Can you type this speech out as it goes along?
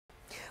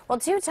Well,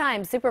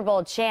 two-time Super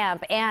Bowl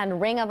champ and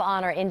Ring of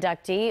Honor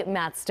inductee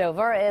Matt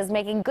Stover is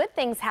making good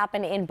things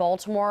happen in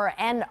Baltimore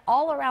and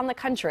all around the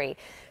country.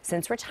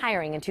 Since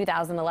retiring in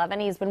 2011,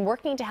 he's been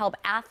working to help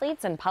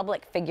athletes and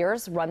public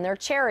figures run their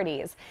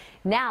charities.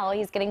 Now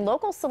he's getting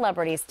local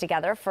celebrities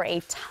together for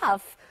a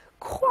tough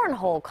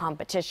cornhole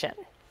competition.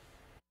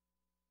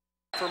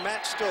 For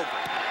Matt Stover,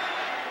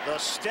 the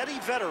steady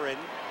veteran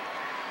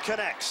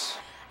connects.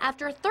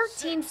 After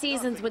 13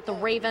 seasons with the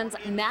Ravens,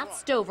 Matt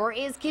Stover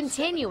is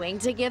continuing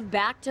to give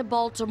back to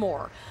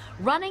Baltimore,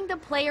 running the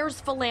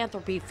Players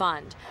Philanthropy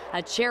Fund,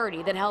 a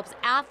charity that helps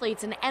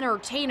athletes and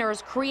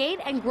entertainers create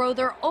and grow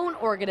their own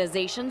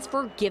organizations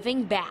for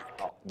giving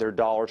back. Their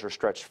dollars are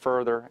stretched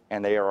further,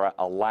 and they are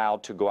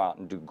allowed to go out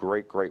and do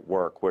great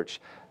work, which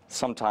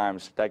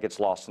sometimes that gets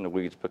lost in the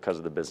weeds because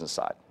of the business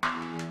side.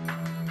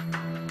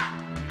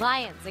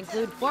 Clients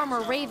include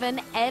former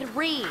Raven Ed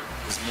Reed.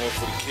 It's more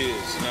for the kids,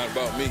 it's not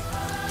about me.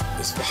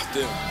 It's about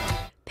them.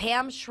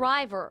 Pam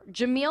Shriver,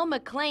 Jameel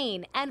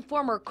McClain, and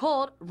former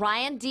Colt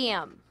Ryan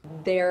Diem.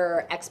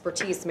 Their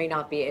expertise may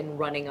not be in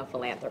running a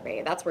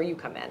philanthropy. That's where you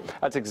come in.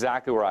 That's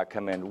exactly where I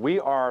come in. We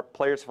are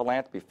Players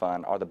Philanthropy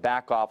Fund, are the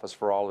back office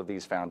for all of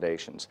these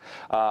foundations.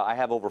 I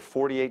have over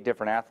 48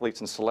 different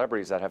athletes and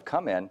celebrities that have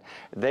come in.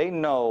 They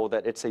know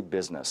that it's a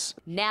business.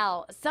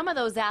 Now, some of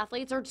those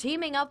athletes are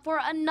teaming up for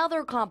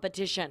another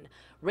competition,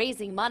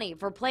 raising money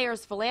for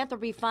Players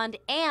Philanthropy Fund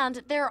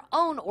and their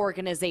own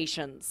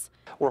organizations.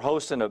 We're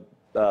hosting a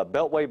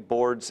Beltway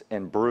Boards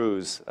and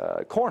Brews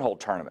Cornhole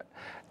tournament.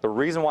 The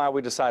reason why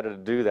we decided to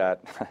do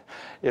that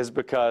is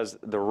because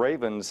the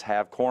Ravens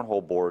have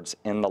cornhole boards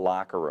in the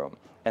locker room,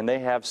 and they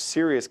have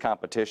serious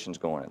competitions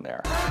going in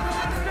there.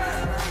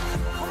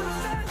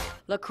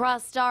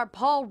 Lacrosse star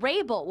Paul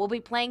Rabel will be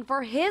playing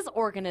for his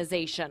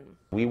organization.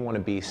 We want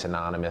to be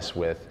synonymous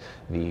with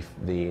the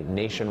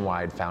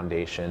nationwide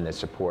foundation that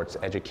supports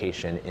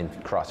education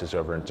and crosses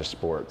over into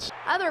sports.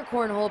 Other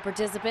cornhole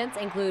participants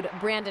include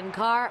Brandon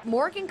Carr,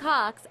 Morgan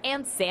Cox,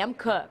 and Sam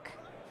Cook.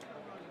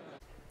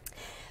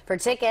 For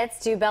tickets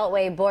to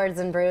Beltway Boards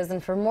and Brews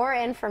and for more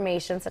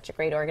information, such a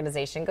great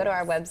organization, go to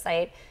our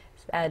website,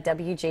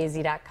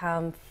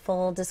 WJZ.com.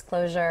 Full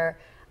disclosure,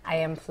 I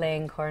am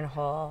playing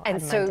cornhole on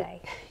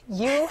Monday.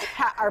 You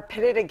are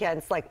pitted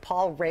against like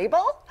Paul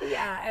Rabel?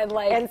 Yeah,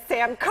 and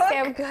Sam Cook?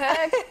 Sam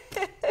Cook.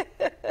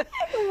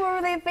 What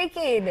were they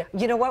thinking?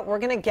 You know what? We're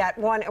going to get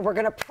one and we're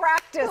going to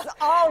practice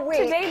all week.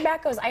 Today,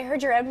 Matt goes, I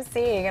heard you're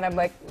emceeing, and I'm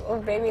like,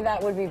 oh, maybe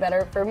that would be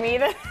better for me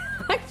than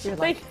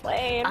actually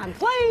playing. I'm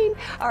playing.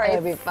 All right.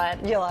 It'll be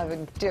fun.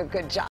 You'll do a good job.